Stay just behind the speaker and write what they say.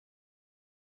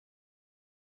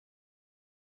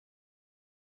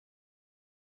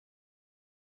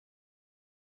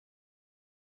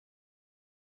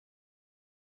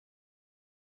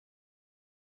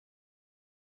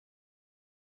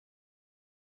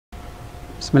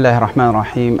بسم الله الرحمن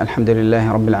الرحيم الحمد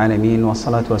لله رب العالمين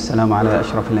والصلاة والسلام على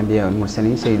أشرف الأنبياء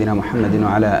والمرسلين سيدنا محمد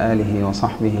وعلى آله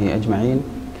وصحبه أجمعين.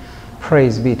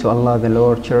 Praise be to Allah, the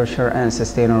Lord, cherisher and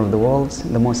sustainer of the worlds,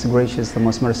 the most gracious, the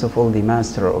most merciful, the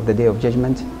master of the day of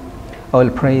judgment. All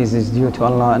praise is due to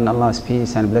Allah, and Allah's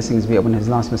peace and blessings be upon His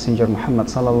last messenger Muhammad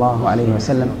sallallahu alayhi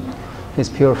wasallam, His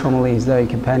pure family, His loyal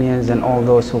companions, and all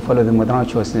those who follow them with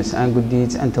righteousness and good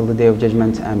deeds until the day of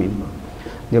judgment. Ameen.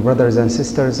 Dear brothers and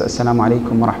sisters, Assalamu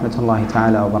alaikum wa rahmatullahi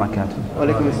ta'ala wa barakatuh. Wa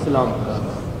alaikum assalam.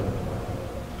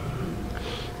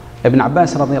 Ibn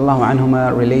Abbas radiallahu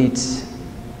anhuma relates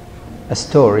a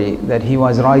story that he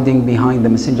was riding behind the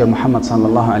messenger Muhammad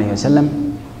sallallahu alayhi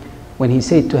wasallam when he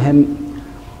said to him,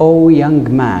 "O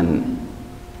young man,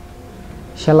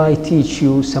 shall I teach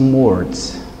you some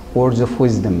words of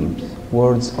wisdom,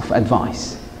 words of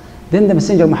advice?" Then the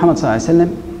messenger Muhammad sallallahu alayhi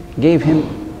wasallam gave him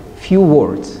few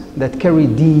words that carry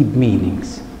deep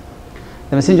meanings.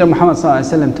 The messenger Muhammad sallallahu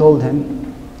alaihi wasallam told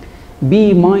him,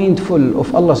 "Be mindful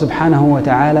of Allah subhanahu wa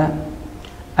ta'ala,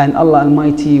 and Allah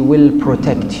Almighty will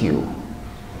protect you.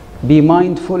 Be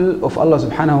mindful of Allah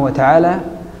subhanahu wa ta'ala,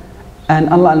 and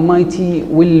Allah Almighty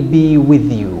will be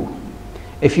with you.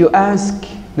 If you ask,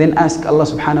 then ask Allah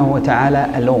subhanahu wa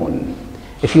ta'ala alone.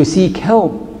 If you seek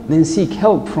help, then seek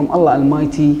help from Allah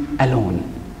Almighty alone.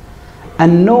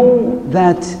 And know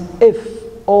that if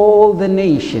all the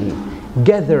nation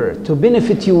gather to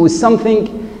benefit you with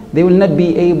something, they will not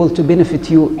be able to benefit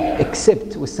you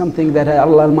except with something that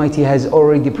Allah Almighty has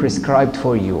already prescribed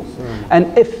for you.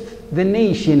 And if the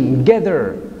nation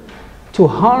gather to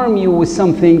harm you with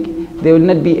something, they will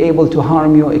not be able to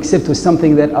harm you except with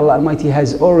something that Allah Almighty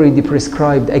has already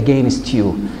prescribed against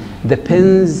you. The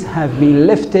pens have been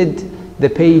lifted, the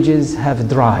pages have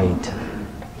dried."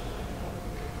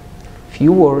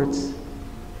 Few words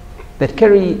that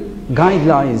carry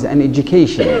guidelines and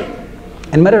education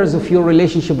in matters of your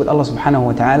relationship with Allah subhanahu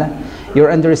wa ta'ala,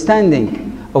 your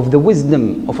understanding of the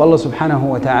wisdom of Allah subhanahu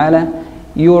wa ta'ala,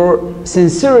 your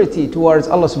sincerity towards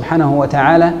Allah subhanahu wa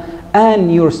ta'ala,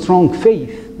 and your strong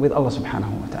faith with Allah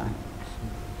subhanahu wa ta'ala.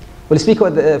 We'll speak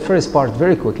about the first part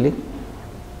very quickly.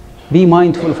 Be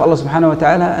mindful of Allah subhanahu wa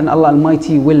ta'ala, and Allah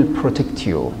Almighty will protect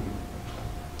you.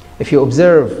 If you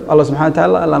observe Allah subhanahu wa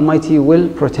ta'ala, Allah Almighty will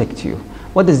protect you.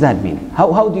 What does that mean?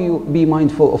 How do you be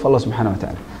mindful of Allah subhanahu wa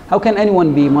ta'ala? How can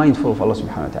anyone be mindful of Allah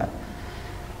subhanahu wa ta'ala?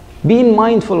 Being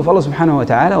mindful of Allah subhanahu wa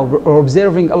ta'ala, or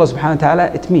observing Allah subhanahu wa ta'ala,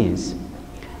 it means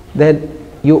that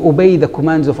you obey the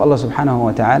commands of Allah subhanahu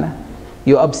wa ta'ala,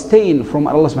 you abstain from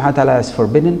Allah subhanahu wa ta'ala has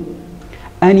forbidden,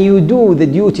 and you do the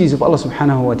duties of Allah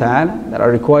subhanahu wa ta'ala that are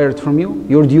required from you,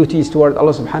 your duties toward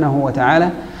Allah subhanahu wa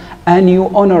ta'ala, and you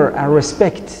honor and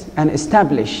respect and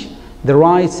establish the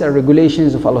rights and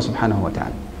regulations of Allah subhanahu wa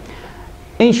ta'ala.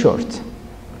 In short,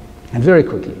 and very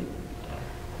quickly,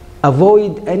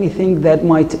 avoid anything that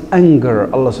might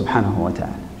anger Allah subhanahu wa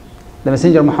ta'ala. The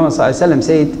Messenger Muhammad sallallahu alaihi wasallam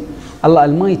said, Allah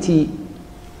Almighty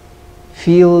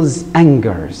feels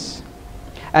angers.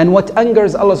 And what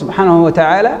angers Allah subhanahu wa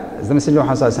ta'ala, as the Messenger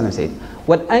Muhammad sallallahu alaihi wasallam said,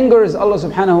 what angers Allah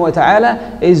subhanahu wa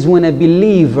ta'ala is when a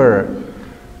believer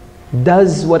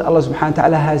does what Allah subhanahu wa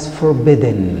ta'ala has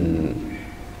forbidden.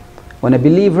 When a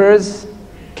believer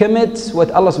commits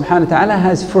what Allah subhanahu wa ta'ala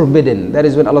has forbidden, that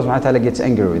is when Allah subhanahu wa ta'ala gets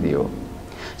angry with you.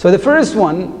 So the first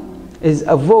one is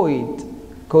avoid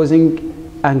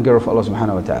causing anger of Allah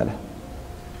subhanahu wa ta'ala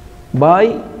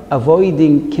by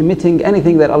avoiding committing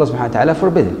anything that Allah subhanahu wa ta'ala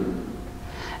forbidden.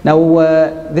 Now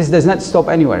this does not stop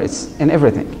anywhere, it's in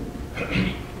everything.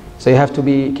 So you have to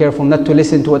be careful not to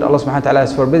listen to what Allah subhanahu wa ta'ala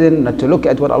has forbidden, not to look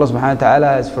at what Allah subhanahu wa ta'ala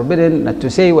has forbidden, not to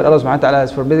say what Allah subhanahu wa ta'ala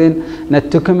has forbidden,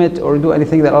 not to commit or do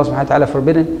anything that Allah subhanahu wa ta'ala has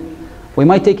forbidden. We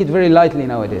might take it very lightly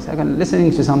nowadays. Listening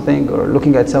to something or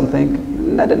looking at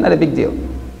something, not a big deal.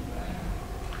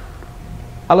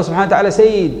 Allah subhanahu wa ta'ala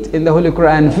said in the Holy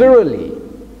Quran, "Verily,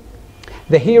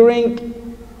 the hearing,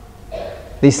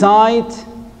 the sight,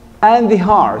 and the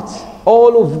heart,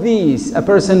 all of these a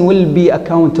person will be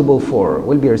accountable for,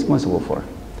 will be responsible for.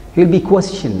 He'll be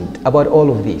questioned about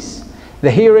all of these. The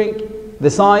hearing,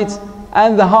 the sight,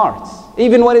 and the heart.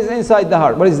 Even what is inside the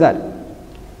heart. What is that?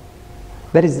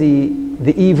 That is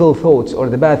the evil thoughts or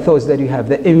the bad thoughts that you have,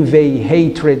 the envy,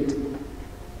 hatred,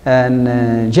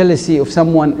 and jealousy of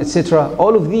someone, etc.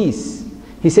 All of these.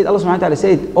 He said, Allah subhanahu wa ta'ala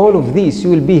said, all of these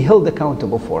you will be held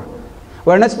accountable for.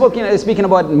 We're not speaking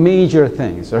about major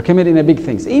things or committing big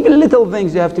things. Even little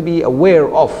things you have to be aware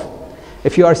of.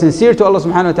 If you are sincere to Allah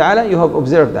subhanahu wa ta'ala, you have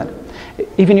observed that.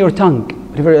 Even your tongue,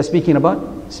 whatever you're speaking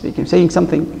about, saying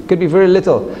something, could be very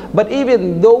little. But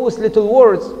even those little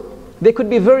words, they could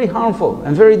be very harmful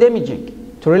and very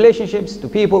damaging. to relationships, to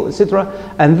people,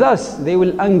 etc. And thus they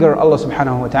will anger Allah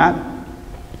subhanahu wa ta'ala.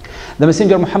 The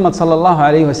Messenger Muhammad sallallahu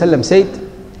alayhi wa sallam said,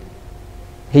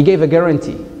 he gave a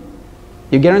guarantee.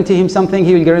 You guarantee him something,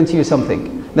 he will guarantee you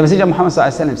something. The Messenger Muhammad sallallahu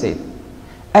alayhi wa sallam said,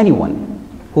 anyone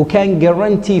who can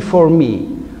guarantee for me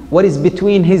what is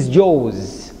between his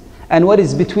jaws and what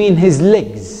is between his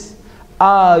legs,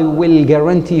 I will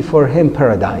guarantee for him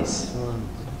paradise.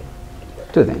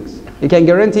 Two things. You can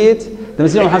guarantee it. The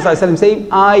Messenger Muhammad sallallahu alayhi wa sallam saying,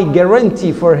 I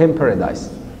guarantee for him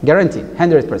paradise. Guarantee,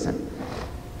 100%.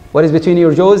 What is between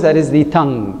your jaws? That is the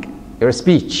tongue, your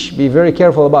speech. Be very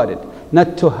careful about it.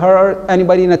 Not to hurt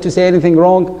anybody, not to say anything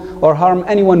wrong or harm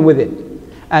anyone with it.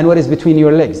 And what is between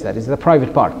your legs? That is the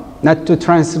private part. Not to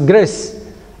transgress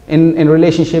in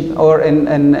relationship or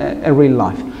in real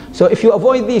life. So if you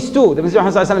avoid these two, the Messenger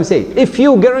Muhammad sallallahu alayhi wa sallam said, if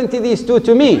you guarantee these two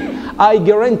to me, I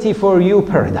guarantee for you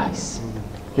paradise.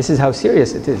 This is how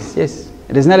serious it is. Yes,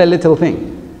 it is not a little thing.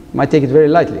 You might take it very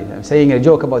lightly. I'm saying a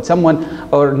joke about someone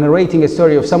or narrating a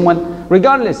story of someone.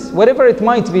 Regardless, whatever it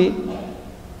might be,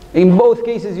 in both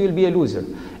cases you will be a loser.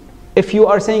 If you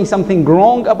are saying something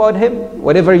wrong about him,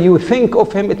 whatever you think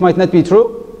of him, it might not be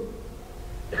true.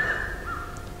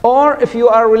 Or if you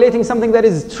are relating something that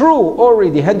is true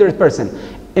already,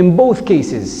 100%. In both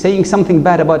cases, saying something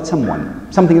bad about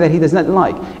someone, something that he does not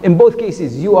like, in both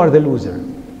cases you are the loser.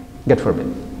 God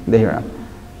forbid. The hereafter.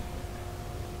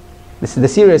 This is the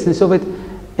seriousness of it.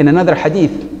 In another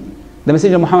hadith, the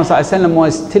Messenger Muhammad ﷺ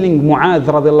was telling Mu'adh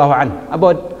radiallahu anhu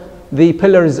about the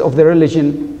pillars of the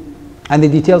religion and the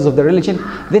details of the religion.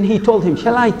 Then he told him,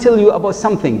 shall I tell you about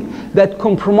something that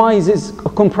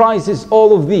comprises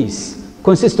all of these,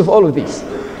 consists of all of these?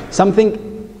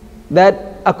 Something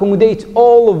that accommodates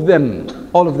all of them,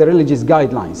 all of the religious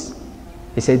guidelines.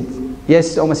 He said,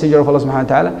 yes, O Messenger of Allah subhanahu wa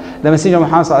ta'ala. The Messenger of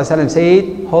Muhammad sallallahu alayhi wa sallam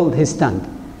said, hold his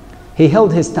tongue. He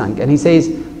held his tongue and he says,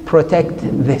 protect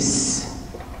this.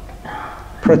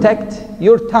 Protect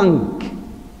your tongue.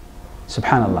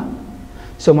 Subhanallah.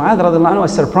 So Mu'adh radiallahu anhu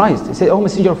was surprised. He said, oh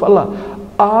Messenger of Allah,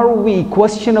 are we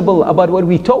questionable about what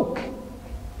we talk?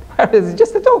 It's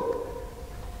just a talk.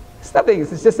 It's nothing,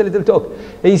 it's just a little talk.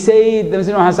 He said, the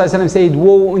Messenger of Muhammad sallallahu alayhi wa sallam said,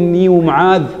 woe on you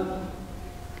Mu'adh.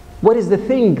 What is the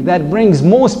thing that brings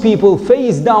most people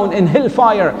face down in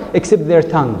hellfire except their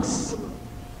tongues?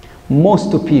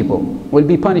 Most of people will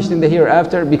be punished in the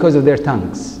hereafter because of their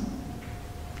tongues.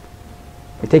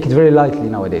 We take it very lightly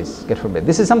nowadays, God forbid.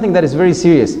 This is something that is very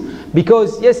serious.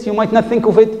 Because yes, you might not think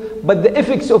of it, but the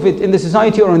effects of it in the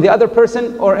society or on the other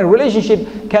person or in a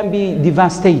relationship can be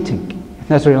devastating. If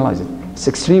not realize it. It's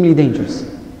extremely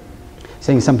dangerous.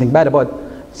 Saying something bad about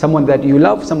someone that you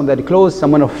love, someone that you close,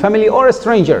 someone of family or a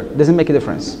stranger, doesn't make a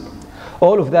difference.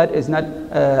 All of that is not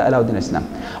allowed in Islam.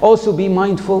 Also be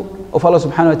mindful of Allah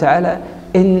subhanahu wa ta'ala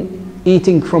in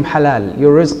eating from halal.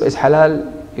 Your rizq is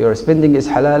halal, your spending is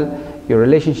halal, your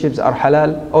relationships are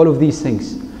halal, all of these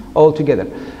things, all together.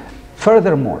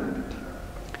 Furthermore,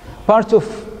 part of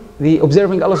the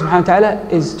observing Allah subhanahu wa ta'ala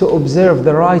is to observe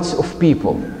the rights of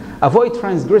people. Avoid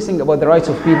transgressing about the rights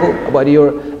of people, about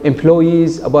your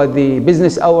employees, about the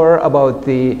business hour, about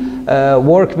the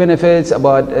work benefits,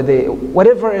 about the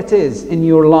whatever it is in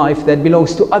your life that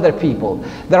belongs to other people.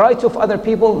 The right of other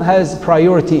people has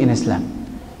priority in Islam.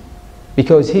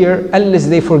 Because here, unless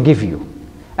they forgive you,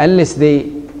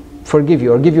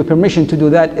 or give you permission to do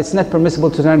that, it's not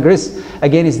permissible to transgress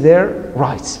against their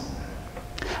rights.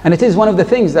 And it is one of the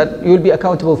things that you will be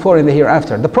accountable for in the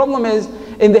hereafter. The problem is,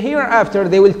 in the hereafter,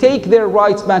 they will take their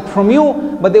rights back from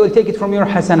you, but they will take it from your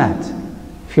hasanat,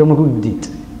 from your good deed.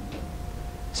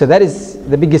 So that is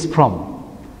the biggest problem.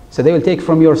 So they will take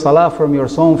from your salah, from your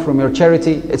song, from your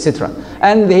charity, etc.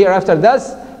 And the hereafter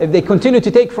thus, if they continue to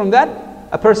take from that,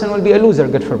 a person will be a loser,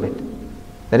 God forbid.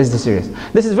 That is the serious.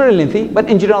 This is very lengthy, but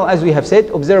in general, as we have said,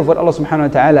 observe what Allah subhanahu wa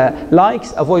ta'ala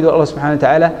likes, avoid what Allah subhanahu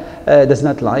wa ta'ala does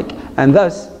not like, and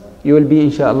thus you will be,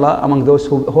 inshallah, among those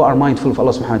who are mindful of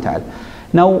Allah subhanahu wa ta'ala.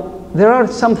 Now, there are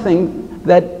something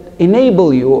that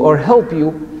enable you or help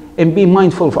you in being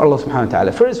mindful of Allah subhanahu wa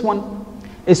ta'ala. First one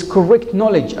is correct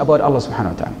knowledge about Allah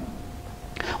subhanahu wa ta'ala.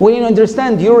 When you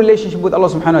understand your relationship with Allah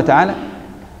subhanahu wa ta'ala,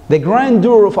 the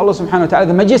grandeur of Allah subhanahu wa ta'ala,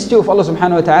 the majesty of Allah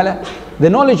subhanahu wa ta'ala, the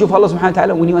knowledge of Allah subhanahu wa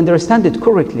ta'ala, when you understand it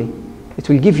correctly, it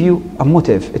will give you a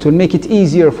motive. It will make it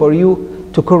easier for you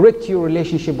to correct your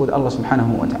relationship with Allah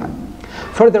subhanahu wa ta'ala.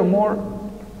 Furthermore,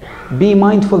 be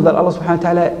mindful that Allah subhanahu wa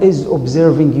ta'ala is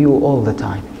observing you all the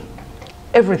time.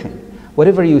 Everything.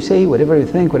 Whatever you say, whatever you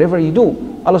think, whatever you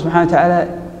do, Allah subhanahu wa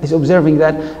ta'ala is observing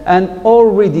that, and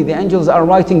already the angels are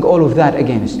writing all of that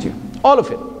against you. All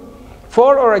of it.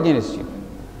 For or against you.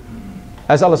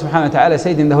 As Allah subhanahu wa ta'ala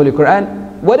said in the Holy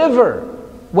Quran, whatever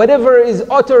whatever is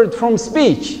uttered from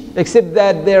speech, except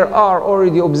that there are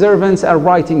already observants are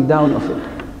writing down of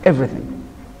it. Everything.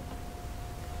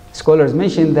 Scholars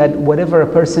mention that whatever a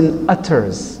person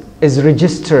utters is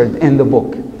registered in the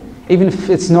book. Even if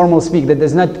it's normal speak that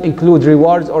does not include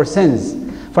rewards or sins.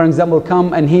 For example,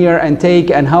 come and hear and take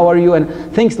and how are you, and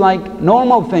things like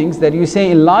normal things that you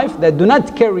say in life that do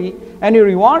not carry any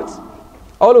rewards.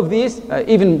 All of these,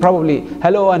 even probably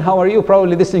hello and how are you,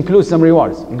 probably this includes some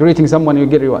rewards. Greeting someone, you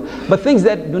get reward. But things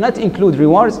that do not include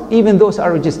rewards, even those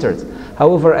are registered.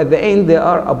 However, at the end they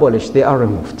are abolished, they are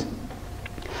removed.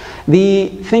 The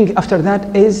thing after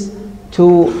that is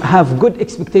to have good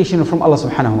expectation from Allah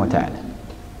subhanahu wa ta'ala.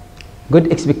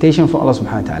 Good expectation from Allah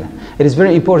subhanahu wa ta'ala. It is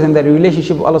very important that a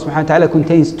relationship with Allah subhanahu wa ta'ala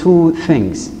contains two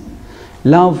things.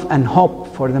 Love and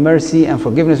hope for the mercy and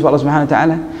forgiveness of Allah subhanahu wa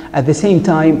ta'ala. At the same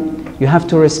time, you have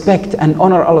to respect and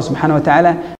honor Allah subhanahu wa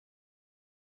ta'ala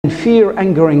and fear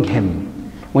angering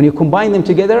Him. When you combine them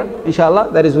together,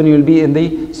 inshallah, that is when you will be in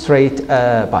the straight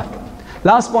path.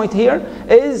 Last point here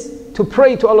is to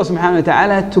pray to Allah subhanahu wa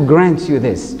ta'ala to grant you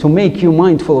this, to make you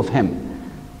mindful of Him.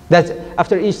 That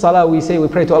after each salah we say, we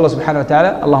pray to Allah subhanahu wa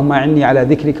ta'ala, Allahumma a'inni ala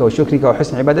dhikrika wa shukrika wa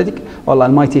husni ibadatik. Oh Allah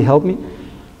Almighty, help me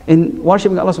in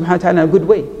worshiping Allah subhanahu wa ta'ala in a good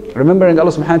way, remembering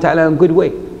Allah subhanahu wa ta'ala in a good way,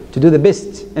 to do the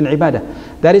best in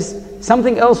ibadah. That is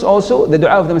something else also, the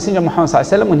dua of the Messenger Muhammad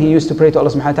SAW when he used to pray to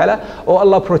Allah subhanahu wa ta'ala, oh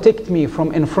Allah, protect me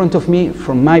from in front of me,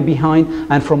 from my behind,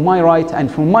 and from my right,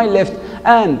 and from my left,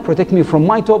 and protect me from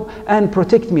my top, and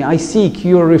protect me. I seek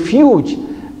your refuge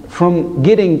from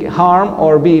getting harm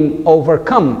or being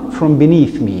overcome from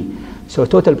beneath me. So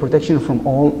total protection from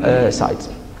all sides.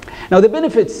 Now the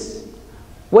benefits,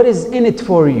 what is in it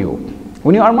for you?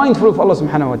 When you are mindful of Allah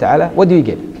subhanahu wa ta'ala, what do you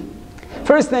get?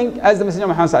 First thing, as the Messenger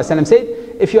Muhammad SAW said,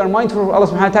 if you are mindful of Allah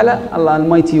subhanahu wa ta'ala, Allah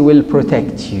Almighty will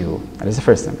protect you. That is the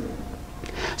first thing.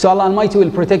 So Allah Almighty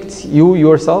will protect you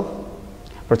yourself,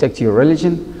 protect your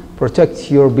religion,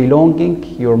 protect your belonging,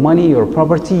 your money, your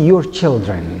property, your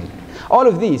children. All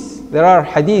of these, there are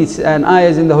hadiths and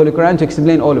ayahs in the Holy Quran to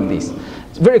explain all of these.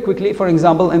 Very quickly, for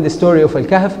example, in the story of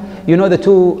Al-Kahf, you know the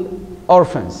two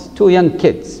orphans, two young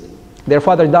kids. Their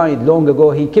father died long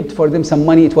ago. He kept for them some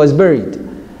money. It was buried.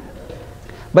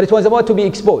 But it was about to be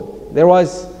exposed. There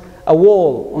was a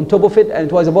wall on top of it and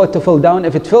it was about to fall down.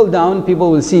 If it fell down, people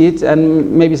will see it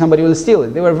and maybe somebody will steal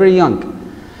it. They were very young.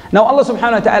 Now Allah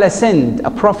subhanahu wa ta'ala sent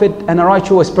a prophet and a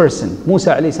righteous person,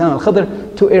 Musa alayhi salam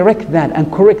al-Khidr, to erect that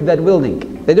and correct that building.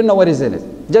 They didn't know what is in it.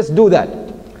 Just do that.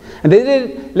 And they did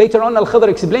it. Later on, Al-Khidr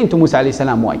explained to Musa alayhi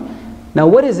salam why. Now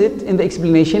what is it in the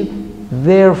explanation?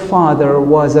 Their father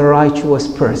was a righteous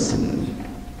person.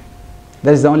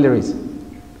 That is the only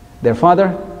reason. Their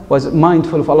father was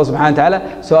mindful of Allah subhanahu wa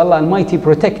ta'ala. So Allah Almighty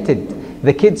protected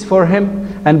the kids for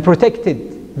him and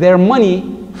protected their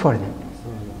money for them.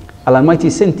 Allah Almighty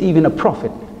sent even a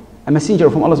prophet, a messenger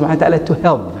from Allah subhanahu wa ta'ala to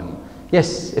help them.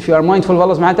 Yes, if you are mindful of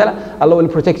Allah subhanahu wa ta'ala, Allah will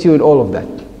protect you in all of that.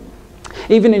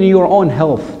 Even in your own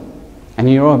health and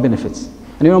in your own benefits.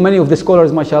 And you know, many of the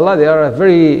scholars, mashallah, they are a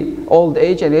very old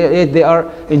age and yet they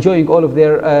are enjoying all of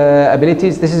their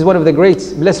abilities. This is one of the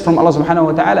greats blessed from Allah subhanahu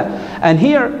wa ta'ala. And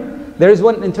here, there is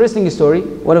one interesting story.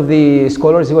 One of the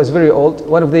scholars, he was very old,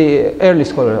 one of the early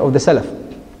scholars of the Salaf.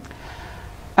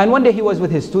 And one day he was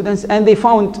with his students and they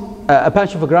found a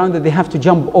patch of ground that they have to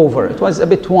jump over. It was a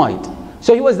bit wide.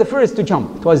 So he was the first to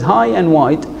jump. It was high and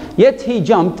wide. Yet he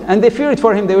jumped and they feared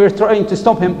for him. They were trying to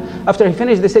stop him. After he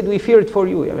finished, they said, we feared for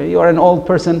you. I mean, you are an old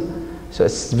person. So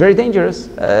it's very dangerous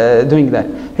doing that.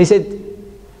 He said,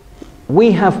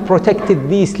 we have protected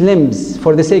these limbs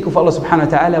for the sake of Allah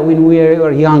subhanahu wa ta'ala when we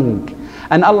were young.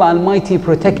 And Allah Almighty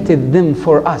protected them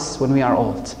for us when we are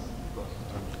old.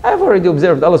 I've already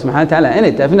observed Allah subhanahu wa ta'ala in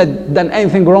it. I've not done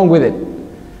anything wrong with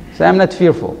it. So I'm not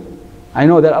fearful. I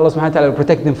know that Allah subhanahu wa ta'ala will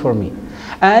protect them for me.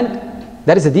 And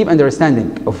that is a deep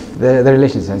understanding of the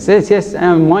relationship. Says, yes, I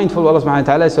am mindful of Allah subhanahu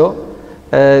wa ta'ala. So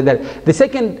the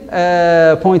second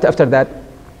point after that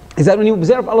is that when you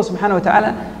observe Allah subhanahu wa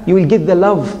ta'ala, you will get the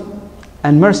love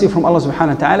and mercy from Allah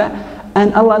subhanahu wa ta'ala.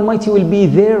 And Allah Almighty will be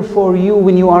there for you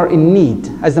when you are in need.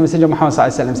 As the Messenger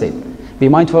Muhammad said. Be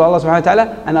mindful of Allah subhanahu wa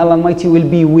ta'ala and Allah Almighty will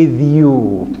be with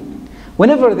you.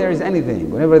 Whenever there is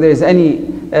anything, whenever there is any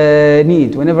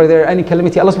need, whenever there is any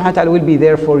calamity, Allah subhanahu wa ta'ala will be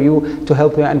there for you to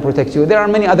help you and protect you. There are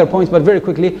many other points, but very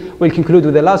quickly we'll conclude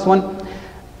with the last one.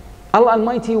 Allah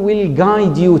Almighty will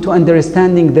guide you to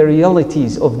understanding the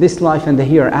realities of this life and the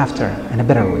hereafter in a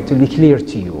better way. It will be clear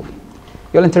to you.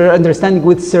 You'll understand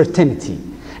with certainty.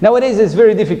 Nowadays it's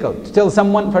very difficult to tell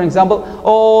someone, for example,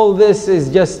 all this is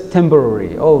just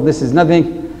temporary. Oh, this is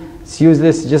nothing. It's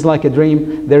useless, just like a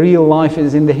dream. The real life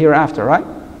is in the hereafter, right?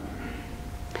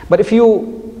 But if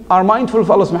you are mindful of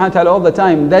Allah subhanahu wa ta'ala all the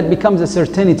time, that becomes a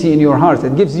certainty in your heart.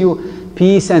 It gives you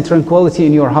peace and tranquility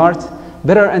in your heart,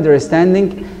 better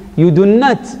understanding. You do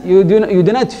not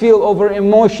feel over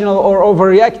emotional or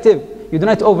overreactive. You do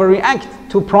not overreact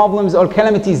to problems or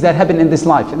calamities that happen in this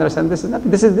life. You understand?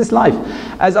 This is this life.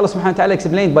 As Allah subhanahu wa ta'ala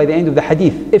explained by the end of the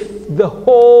hadith, if the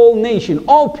whole nation,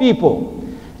 all people,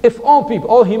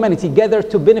 all humanity gather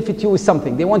to benefit you with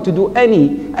something, they want to do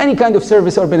any kind of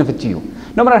service or benefit to you,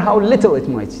 no matter how little it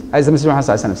might, as the Messenger of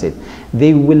Muhammad said,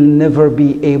 they will never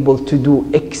be able to do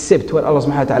except what Allah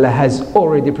subhanahu wa ta'ala has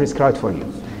already prescribed for you.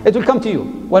 It will come to you,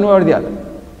 one way or the other.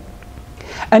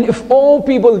 And if all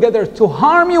people gather to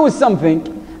harm you with something,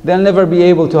 they'll never be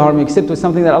able to harm you except with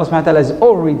something that Allah subhanahu wa ta'ala has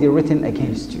already written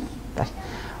against you.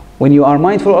 When you are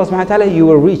mindful of Allah subhanahu wa ta'ala, you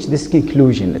will reach this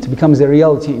conclusion. It becomes a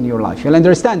reality in your life. You'll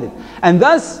understand it. And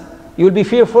thus, you will be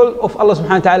fearful of Allah subhanahu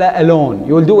wa ta'ala alone.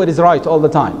 You will do what is right all the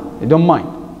time. You don't mind.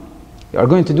 You are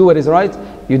going to do what is right.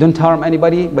 You don't harm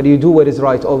anybody, but you do what is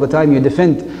right all the time. You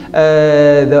defend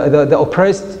the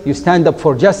oppressed. You stand up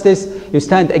for justice. You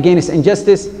stand against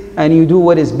injustice. And you do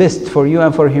what is best for you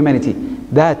and for humanity.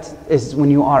 That is when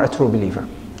you are a true believer.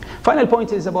 Final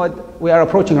point is about, we are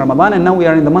approaching Ramadan, and now we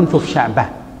are in the month of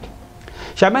Sha'aban.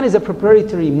 Sha'aban is a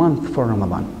preparatory month for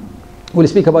Ramadan. We'll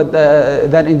speak about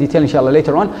that in detail inshallah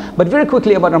later on. But very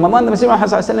quickly about Ramadan, the Messenger of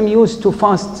Muhammad used to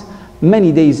fast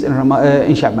many days in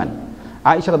Sha'aban.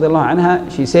 Aisha radiallahu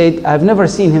anha, she said, I've never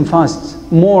seen him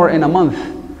fast more in a month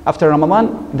after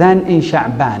Ramadan than in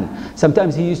Sha'aban.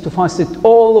 Sometimes he used to fast it,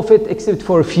 all of it except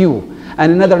for a few.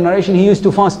 And another narration, he used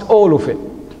to fast all of it.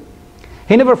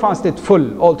 He never fasted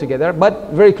full altogether,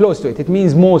 but very close to it. It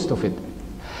means most of it.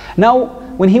 Now,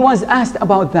 when he was asked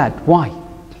about that, why?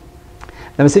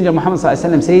 The Messenger of Muhammad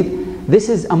said, this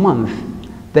is a month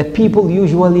that people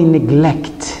usually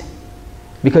neglect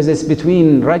because it's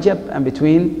between Rajab and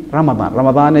between Ramadan.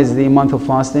 Ramadan is the month of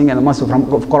fasting and the month of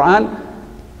Quran,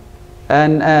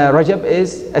 and Rajab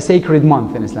is a sacred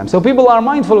month in Islam. So people are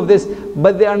mindful of this,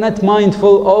 but they are not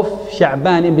mindful of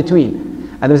Sha'aban in between.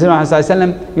 And the Messenger of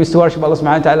Muhammad used to worship Allah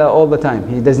subhanahu wa ta'ala all the time.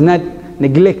 He does not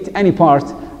neglect any part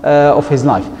of his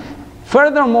life.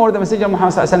 Furthermore, the Masjid of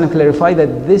Muhammad clarified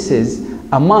that this is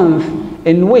a month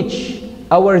in which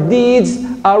our deeds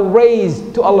are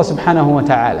raised to Allah subhanahu wa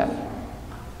ta'ala.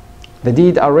 The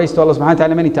deeds are raised to Allah subhanahu wa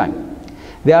ta'ala many times.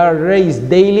 They are raised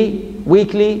daily,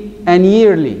 weekly, and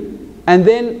yearly, and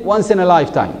then once in a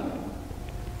lifetime.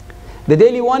 The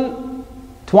daily one,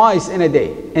 twice in a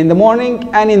day, in the morning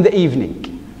and in the evening.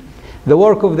 The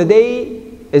work of the day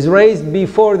is raised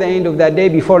before the end of that day,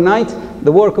 before night.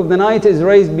 The work of the night is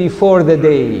raised before the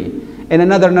day. In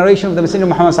another narration of the Messenger of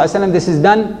Muhammad, this is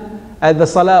done at the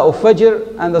Salah of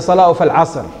Fajr and the Salah of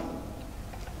Al-Asr.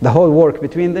 The whole work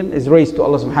between them is raised to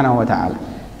Allah subhanahu wa ta'ala.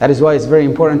 That is why it's very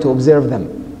important to observe them.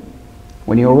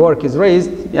 When your work is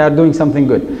raised, you are doing something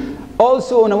good.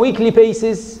 Also on a weekly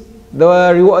basis,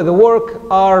 the work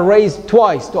are raised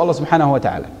twice to Allah subhanahu wa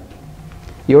ta'ala.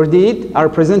 Your deed are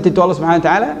presented to Allah subhanahu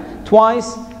wa ta'ala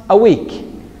twice a week.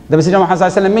 The Messenger of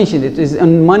Muhammad mentioned it is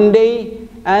on Monday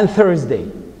and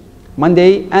Thursday.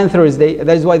 Monday and Thursday.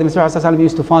 That is why the Messenger of Muhammad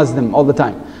used to fast them all the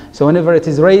time. So whenever it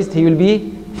is raised, he will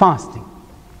be fasting.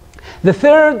 The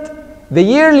third, the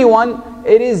yearly one,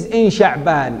 it is in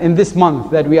Sha'aban, in this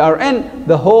month that we are in,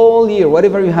 the whole year,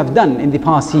 whatever you have done in the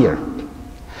past year.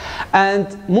 And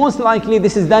most likely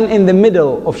this is done in the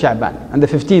middle of Sha'aban, on the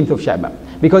 15th of Sha'aban.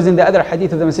 Because in the other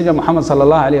hadith of the Messenger of Muhammad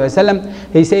sallallahu alayhi wa sallam,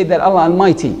 he said that Allah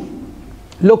Almighty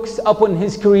looks upon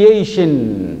His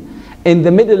creation in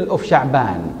the middle of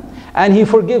Sha'aban, and He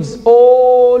forgives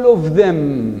all of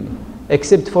them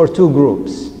except for two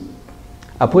groups.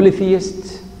 A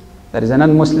polytheist, that is a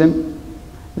non-Muslim.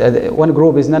 One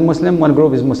group is non-Muslim, one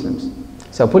group is Muslims.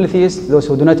 So polytheists, those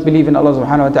who do not believe in Allah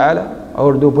subhanahu wa ta'ala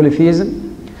or do polytheism,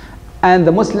 and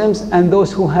the Muslims and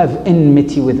those who have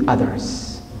enmity with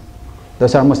others.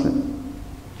 Those are Muslim.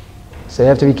 So you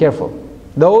have to be careful.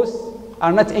 Those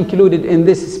are not included in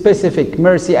this specific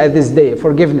mercy at this day,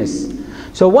 forgiveness.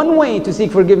 So one way to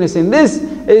seek forgiveness in this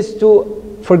is to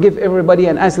forgive everybody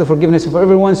and ask the forgiveness of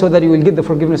everyone so that you will get the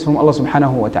forgiveness from Allah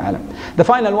subhanahu wa ta'ala. The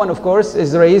final one, of course,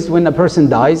 is raised when a person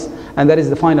dies, and that is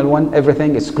the final one.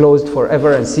 Everything is closed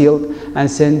forever and sealed and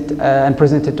sent and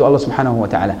presented to Allah subhanahu wa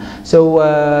ta'ala. So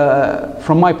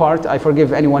from my part, I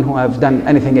forgive anyone who have done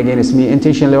anything against me,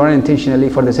 intentionally or unintentionally,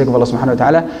 for the sake of Allah subhanahu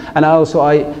wa ta'ala. And also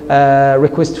I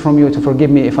request from you to forgive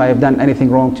me if I have done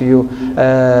anything wrong to you,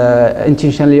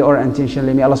 intentionally or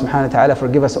unintentionally. May Allah subhanahu wa ta'ala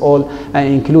forgive us all and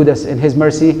include us in His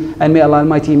mercy. And may Allah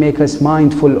Almighty make us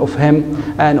mindful of Him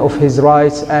and of His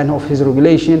rights and of His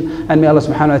regulation. And may Allah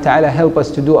subhanahu wa ta'ala help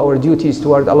us to do our duties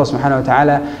toward Allah subhanahu wa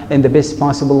ta'ala in the best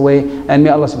possible way. And may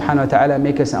Allah subhanahu wa ta'ala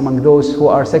make us among those who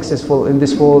are successful in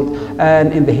this world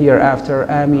and in the hereafter.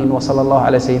 Ameen. Wa sallallahu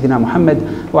ala Sayyidina Muhammad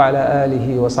wa ala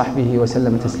alihi wa sahbihi wa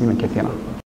sallam tasliman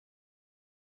kathira.